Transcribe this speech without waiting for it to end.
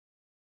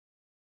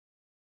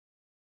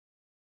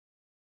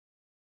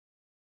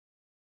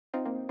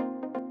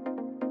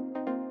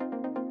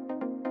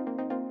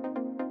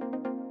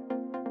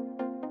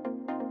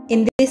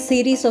In this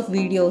series of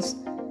videos,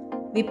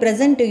 we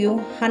present to you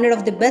 100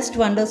 of the best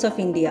wonders of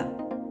India,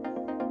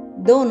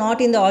 though not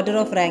in the order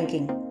of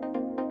ranking.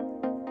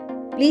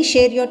 Please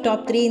share your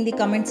top 3 in the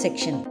comment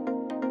section.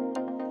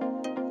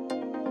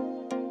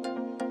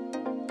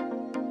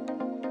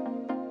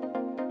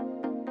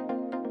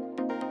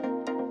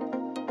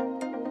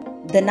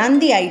 The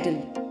Nandi idol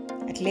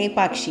at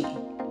Lepakshi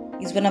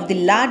is one of the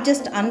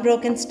largest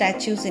unbroken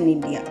statues in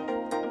India.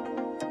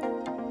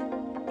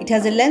 It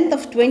has a length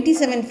of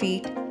 27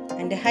 feet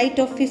and a height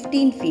of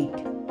 15 feet.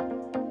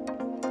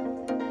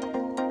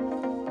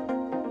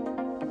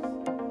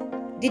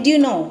 Did you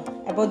know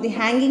about the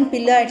hanging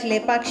pillar at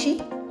Lepakshi?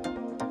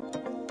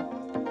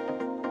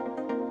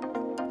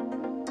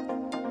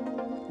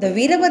 The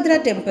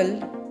Veerabhadra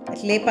temple at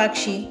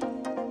Lepakshi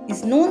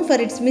is known for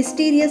its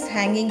mysterious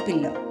hanging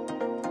pillar.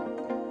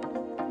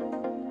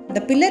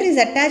 The pillar is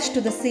attached to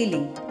the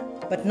ceiling,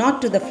 but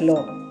not to the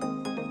floor.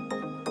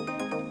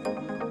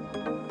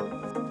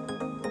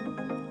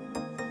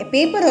 A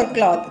paper or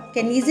cloth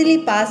can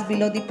easily pass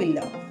below the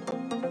pillar.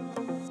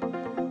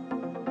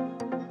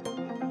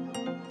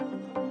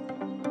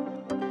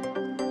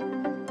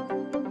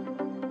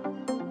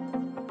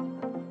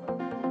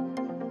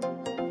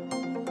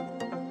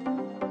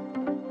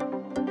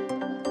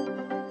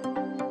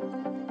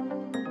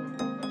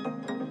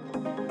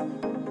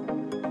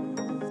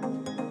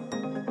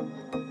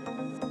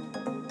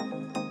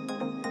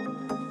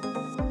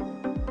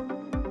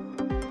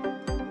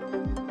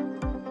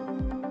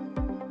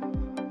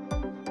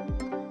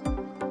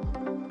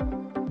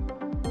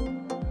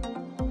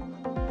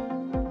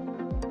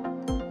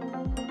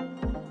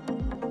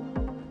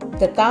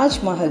 The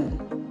Taj Mahal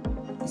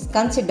is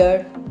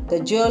considered the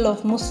jewel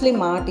of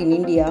Muslim art in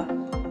India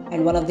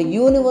and one of the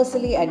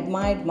universally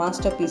admired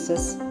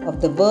masterpieces of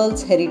the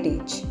world's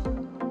heritage.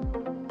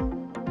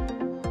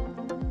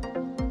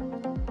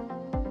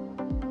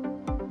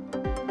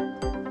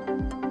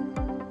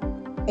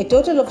 A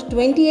total of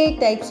 28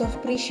 types of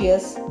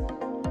precious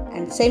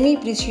and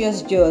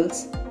semi-precious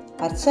jewels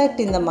are set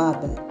in the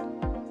marble.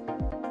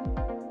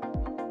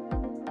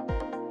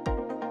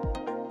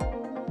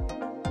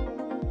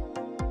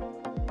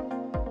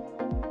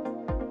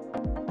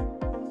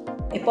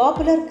 A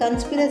popular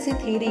conspiracy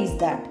theory is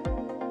that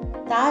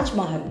Taj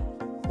Mahal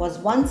was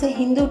once a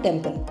Hindu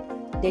temple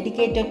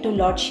dedicated to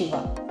Lord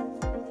Shiva.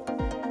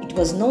 It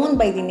was known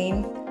by the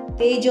name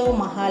Tejo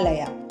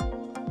Mahalaya.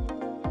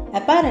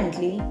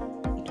 Apparently,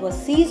 it was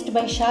seized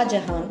by Shah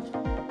Jahan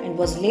and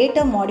was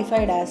later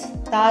modified as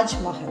Taj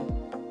Mahal.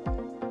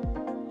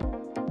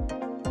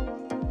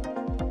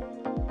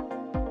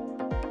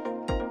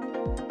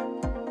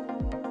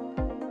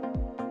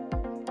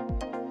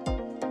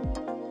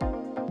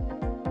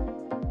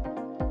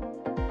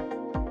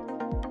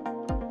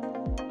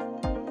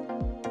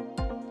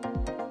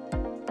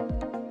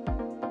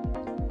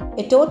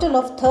 A total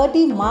of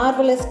 30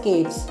 marvelous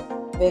caves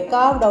were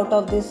carved out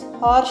of this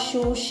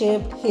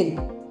horseshoe-shaped hill.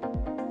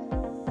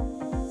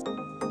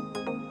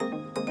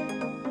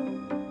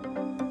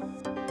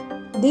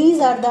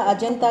 These are the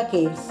Ajanta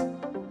caves.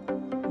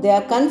 They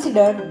are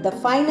considered the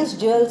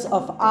finest jewels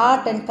of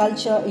art and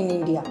culture in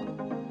India.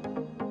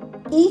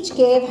 Each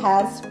cave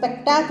has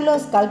spectacular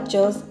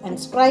sculptures and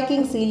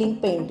striking ceiling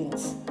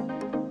paintings.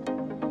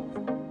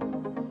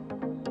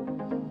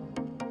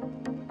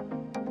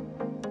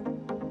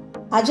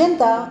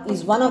 Ajanta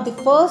is one of the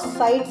first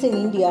sites in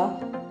India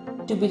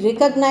to be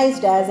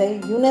recognized as a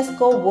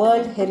UNESCO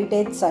World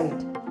Heritage Site.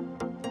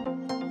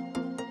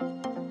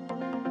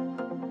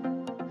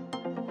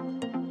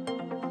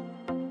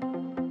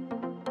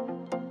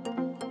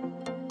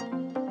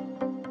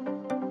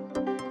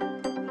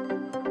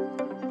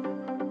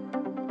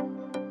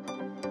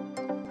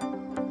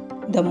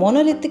 The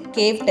monolithic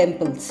cave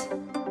temples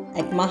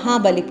at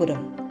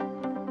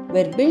Mahabalipuram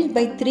were built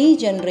by 3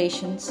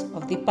 generations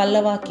of the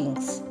Pallava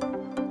kings.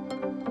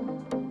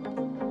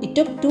 It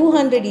took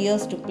 200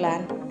 years to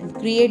plan and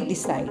create the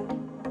site.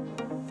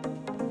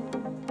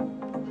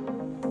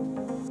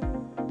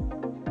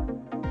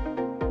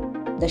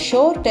 The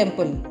Shore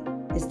Temple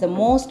is the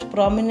most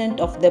prominent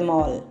of them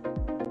all.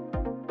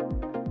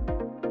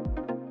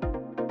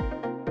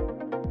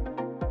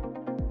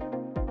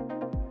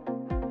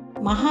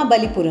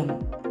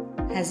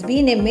 Mahabalipuram has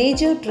been a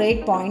major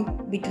trade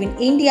point between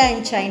India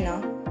and China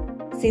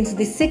since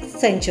the 6th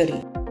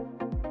century.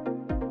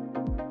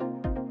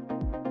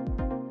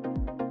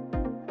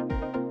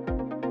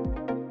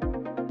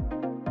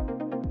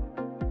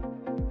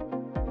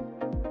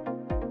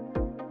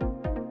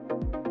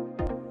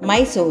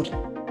 Mysore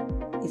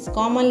is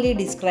commonly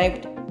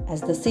described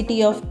as the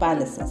city of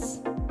palaces.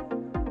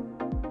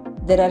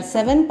 There are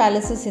 7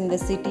 palaces in the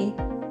city,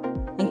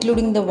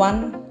 including the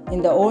one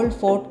in the old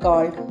fort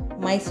called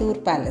Mysore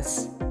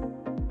Palace.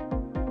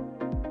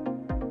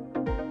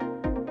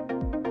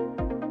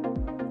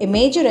 A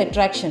major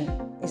attraction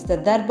is the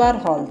Darbar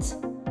halls,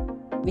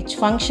 which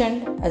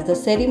functioned as the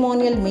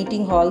ceremonial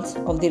meeting halls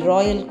of the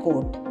royal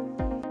court.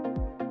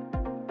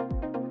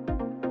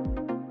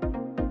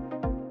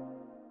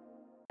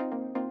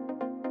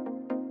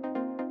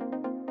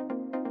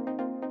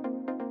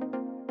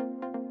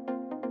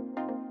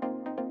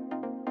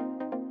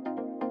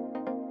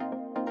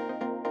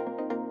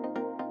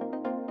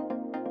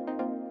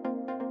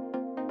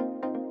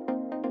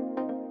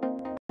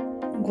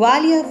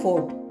 Gwalior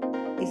Fort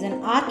is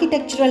an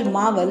architectural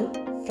marvel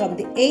from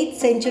the 8th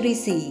century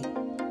CE.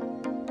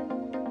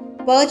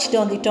 Perched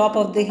on the top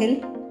of the hill,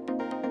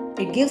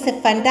 it gives a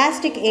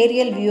fantastic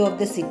aerial view of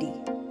the city.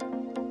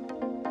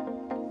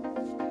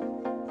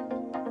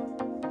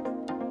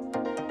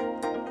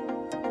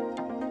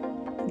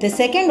 The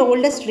second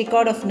oldest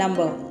record of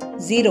number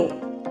 0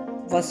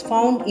 was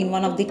found in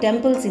one of the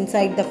temples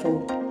inside the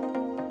fort.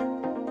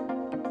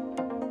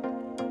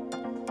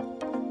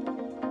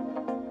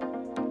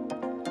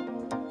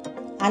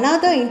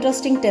 Another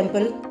interesting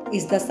temple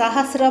is the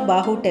Sahasra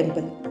Bahu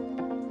temple,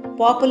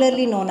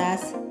 popularly known as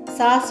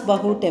Sas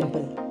Bahu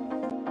temple.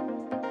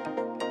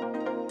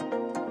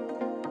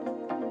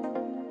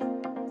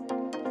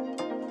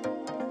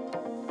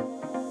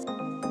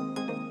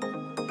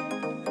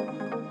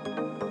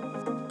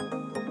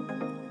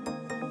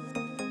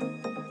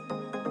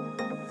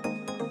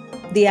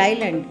 The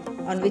island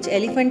on which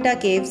Elephanta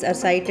caves are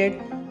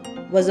sited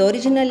was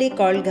originally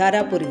called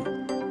Garapuri.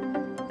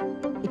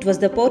 It was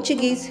the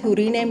Portuguese who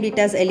renamed it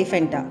as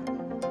Elephanta.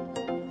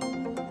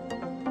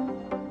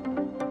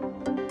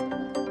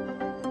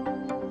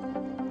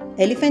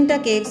 Elephanta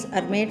caves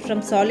are made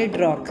from solid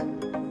rock.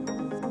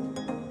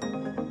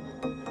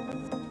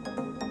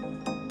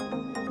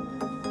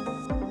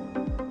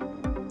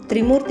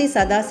 Trimurti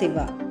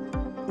Sadasiva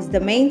is the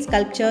main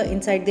sculpture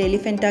inside the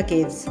Elephanta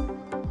caves.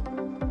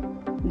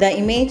 The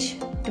image,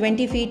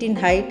 20 feet in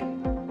height,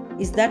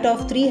 is that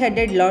of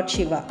three-headed Lord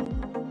Shiva.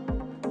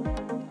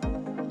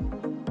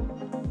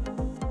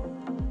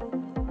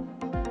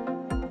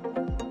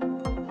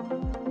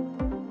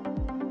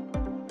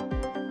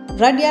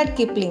 Rudyard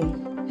Kipling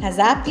has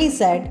aptly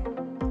said,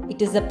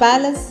 "It is a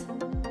palace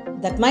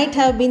that might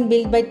have been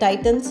built by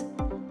titans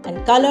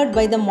and colored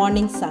by the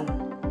morning sun."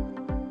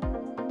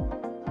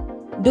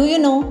 Do you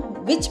know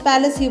which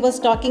palace he was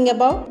talking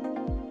about?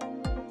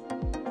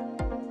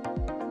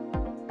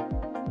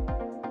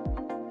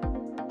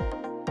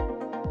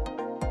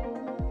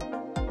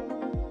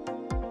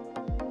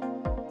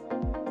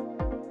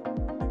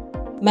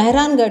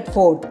 Mehrangarh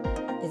Fort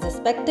is a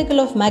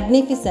spectacle of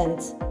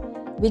magnificence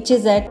which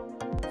is at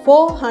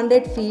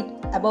 400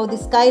 feet above the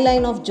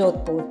skyline of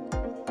Jodhpur.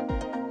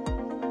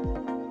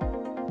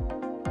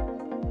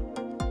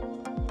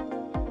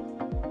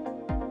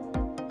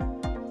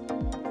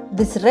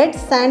 This red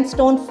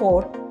sandstone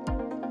fort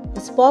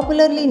is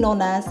popularly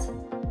known as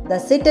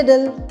the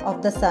Citadel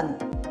of the Sun.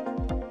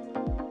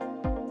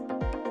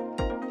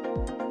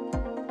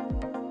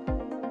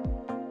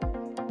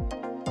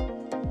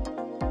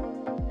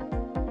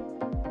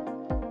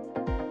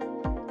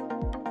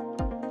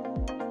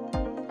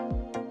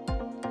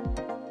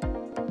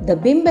 The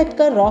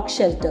Bhimbetka rock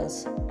shelters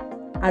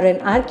are an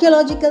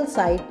archaeological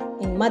site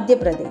in Madhya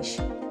Pradesh.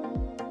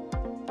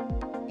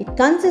 It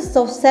consists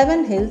of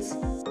 7 hills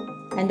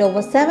and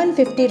over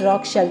 750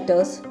 rock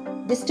shelters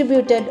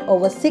distributed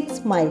over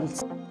 6 miles.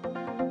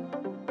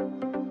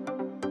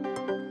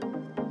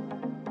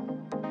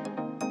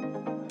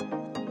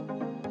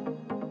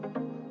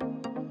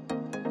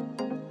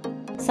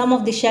 Some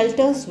of the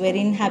shelters were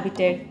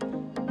inhabited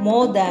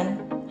more than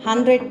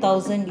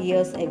 100,000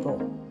 years ago.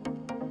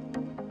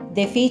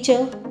 They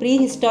feature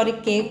prehistoric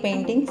cave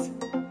paintings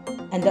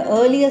and the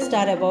earliest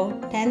are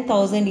about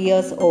 10,000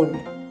 years old.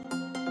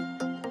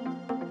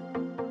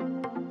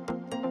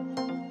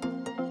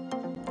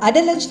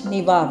 Adalaj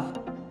Nivav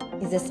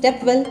is a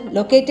stepwell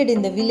located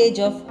in the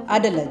village of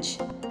Adalaj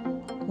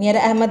near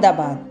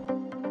Ahmedabad.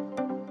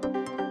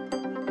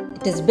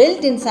 It is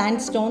built in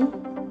sandstone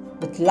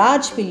with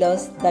large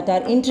pillars that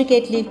are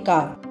intricately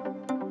carved.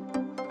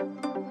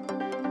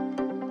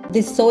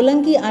 This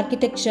Solanki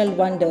architectural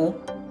wonder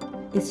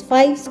is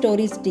 5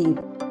 stories deep.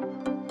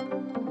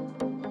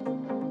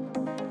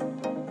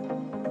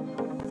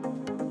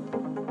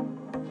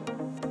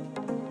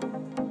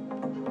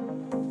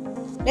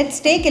 Let's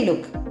take a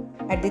look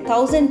at the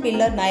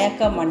 1000-pillar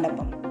Nayaka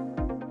Mandapam.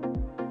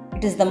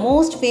 It is the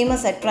most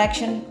famous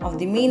attraction of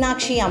the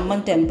Meenakshi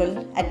Amman temple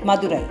at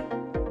Madurai.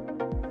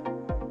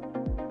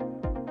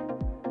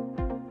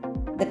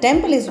 The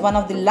temple is one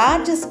of the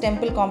largest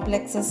temple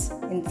complexes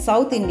in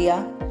South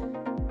India,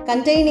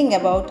 containing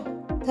about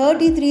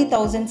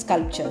 33,000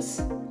 sculptures.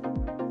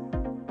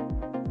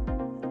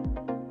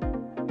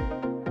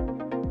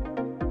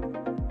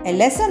 A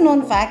lesser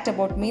known fact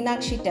about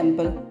Meenakshi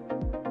temple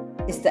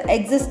is the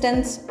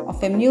existence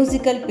of a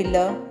musical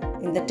pillar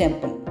in the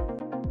temple.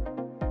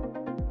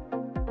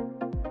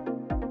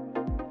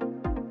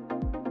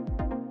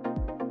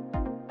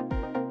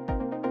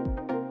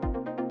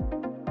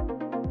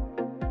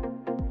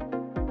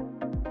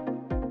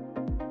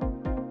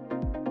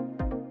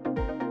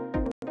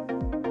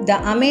 The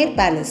Amer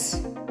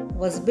Palace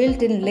was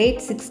built in late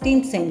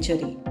 16th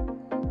century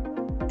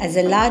as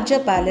a larger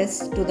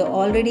palace to the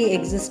already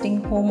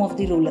existing home of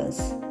the rulers.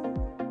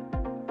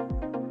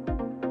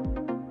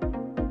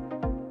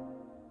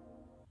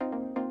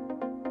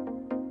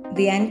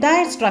 The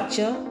entire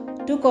structure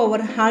took over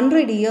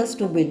 100 years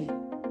to build.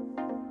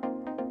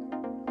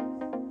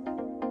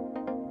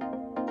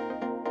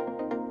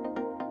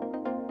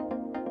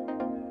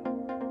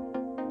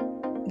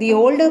 The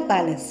older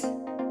palace,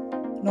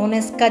 known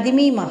as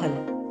Kadimi Mahal,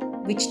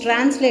 which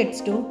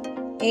translates to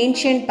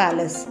ancient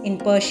palace in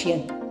Persian,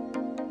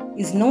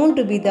 is known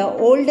to be the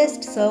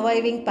oldest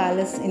surviving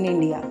palace in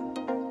India.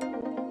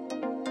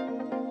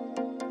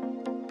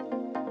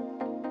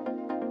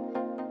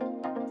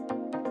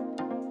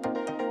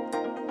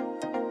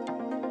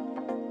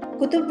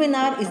 Qutub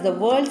Minar is the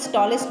world's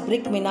tallest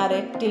brick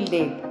minaret till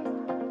date.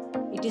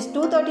 It is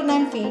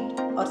 239 feet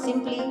or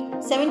simply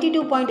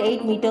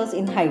 72.8 meters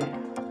in height.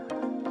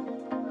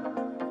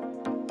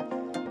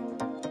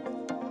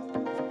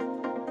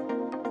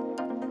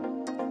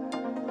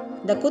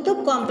 The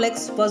Qutub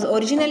complex was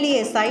originally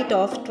a site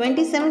of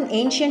 27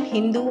 ancient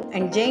Hindu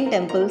and Jain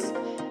temples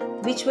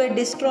which were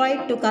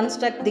destroyed to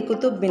construct the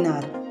Qutub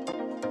Minar.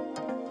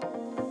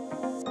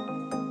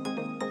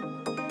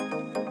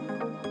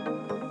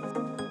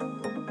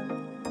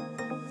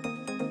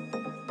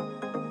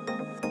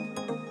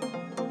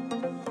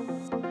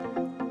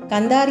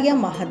 Kandarya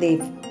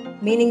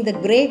Mahadev, meaning the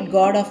great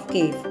god of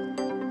cave,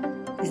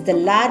 is the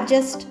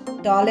largest,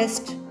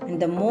 tallest and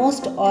the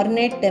most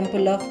ornate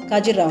temple of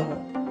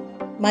Khajuraho,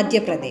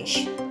 Madhya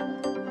Pradesh.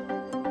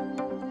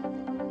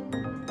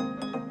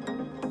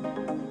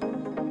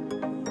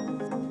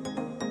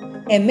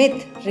 A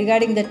myth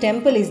regarding the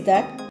temple is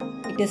that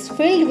it is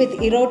filled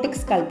with erotic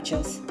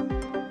sculptures.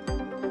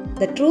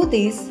 The truth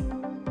is,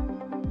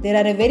 there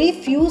are a very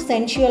few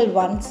sensual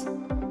ones.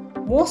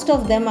 Most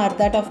of them are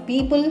that of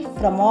people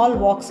from all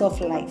walks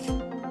of life.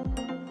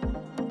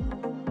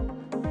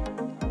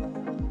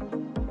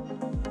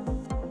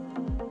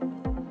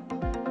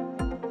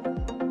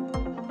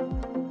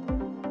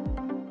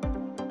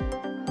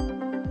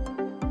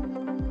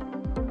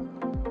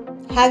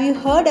 Have you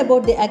heard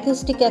about the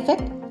acoustic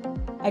effect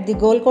at the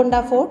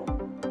Golconda Fort?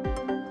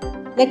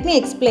 Let me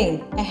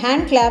explain. A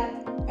hand clap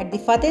at the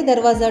Fateh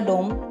Darwaza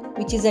Dome,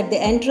 which is at the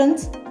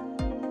entrance,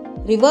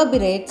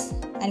 reverberates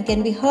and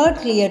can be heard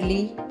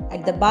clearly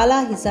at the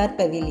Bala Hisar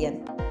Pavilion,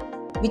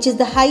 which is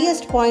the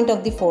highest point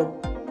of the fort,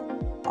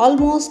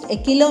 almost a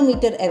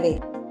kilometer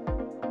away.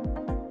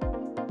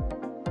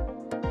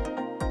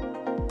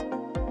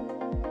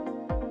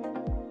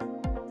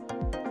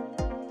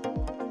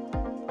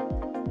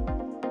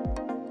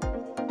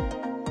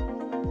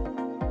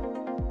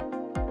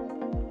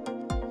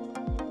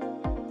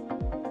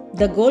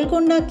 The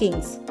Golconda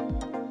kings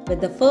were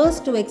the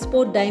first to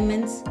export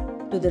diamonds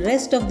to the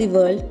rest of the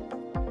world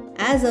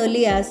as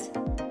early as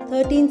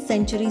 13th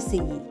century CE.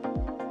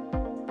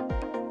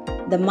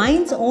 The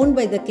mines owned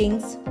by the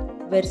kings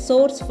were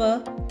source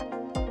for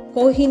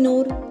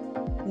Kohinoor,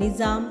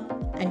 Nizam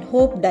and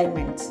Hope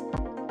diamonds.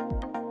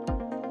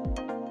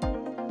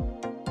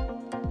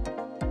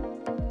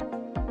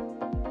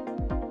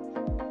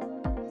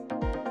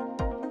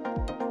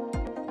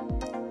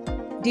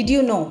 Did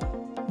you know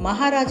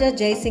Maharaja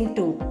Jai Singh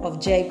II of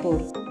Jaipur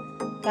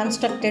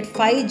constructed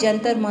 5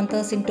 Jantar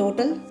Mantars in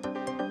total?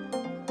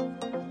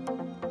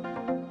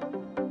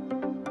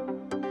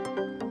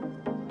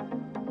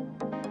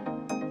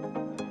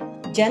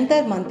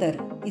 Jantar Mantar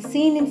is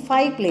seen in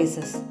 5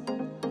 places: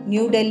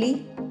 New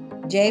Delhi,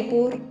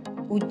 Jaipur,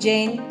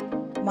 Ujjain,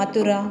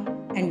 Mathura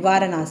and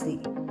Varanasi.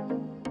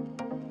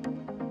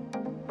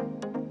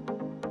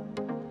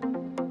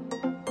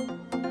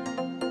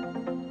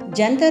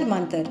 Jantar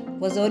Mantar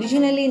was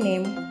originally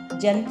named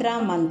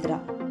Jantra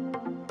Mantra.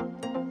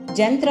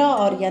 Jantra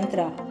or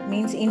Yantra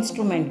means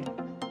instrument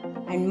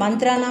and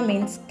Mantrana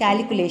means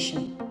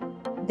calculation.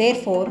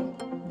 Therefore,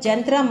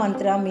 Jantra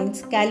Mantra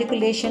means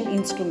calculation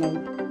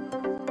instrument.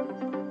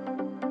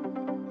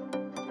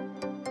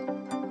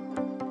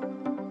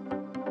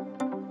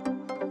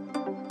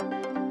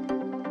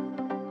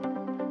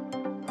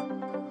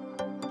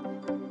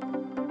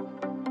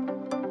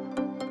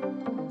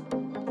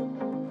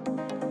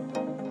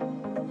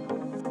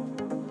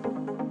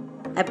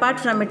 Apart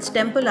from its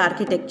temple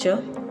architecture,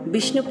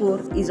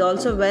 Bishnupur is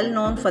also well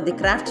known for the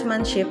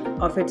craftsmanship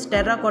of its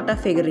terracotta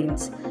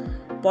figurines,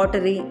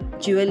 pottery,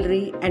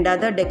 jewelry, and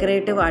other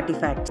decorative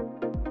artifacts.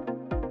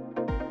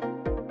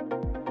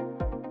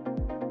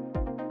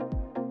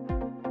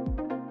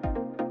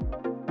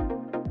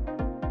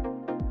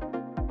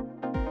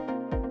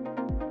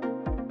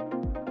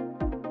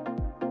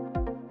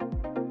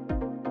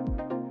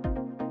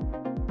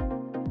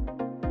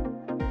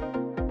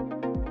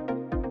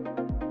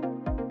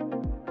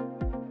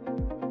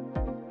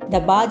 The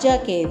Baja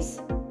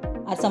caves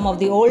are some of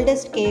the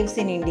oldest caves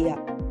in India.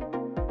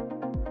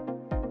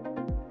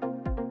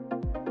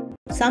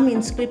 Some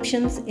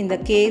inscriptions in the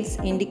caves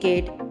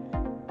indicate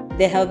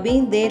they have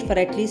been there for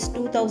at least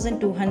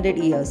 2,200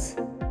 years.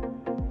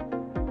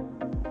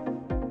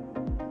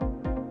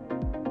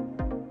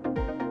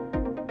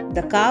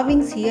 The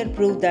carvings here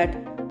prove that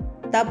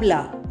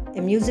tabla,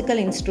 a musical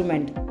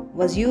instrument,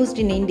 was used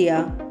in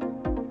India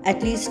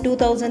at least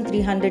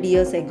 2,300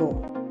 years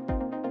ago.